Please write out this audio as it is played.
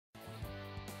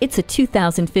It's a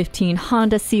 2015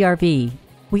 Honda CR-V.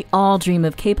 We all dream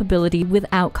of capability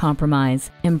without compromise.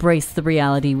 Embrace the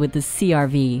reality with the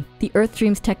CR-V. The Earth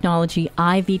Dreams technology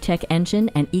i-VTEC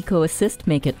engine and Eco Assist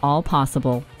make it all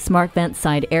possible. Smart vent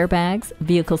side airbags,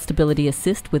 vehicle stability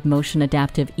assist with motion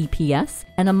adaptive EPS,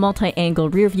 and a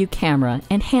multi-angle rear view camera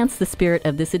enhance the spirit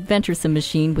of this adventuresome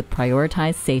machine with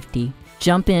prioritized safety.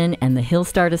 Jump in and the Hill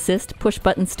Start Assist, push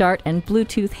button start, and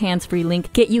Bluetooth hands-free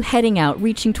link get you heading out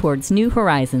reaching towards new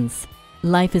horizons.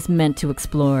 Life is meant to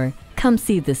explore. Come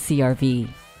see the CR-V.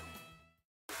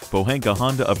 Pohanka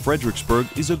Honda of Fredericksburg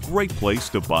is a great place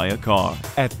to buy a car.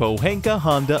 At Pohanka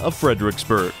Honda of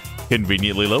Fredericksburg,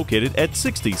 conveniently located at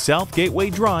 60 South Gateway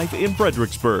Drive in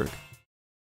Fredericksburg.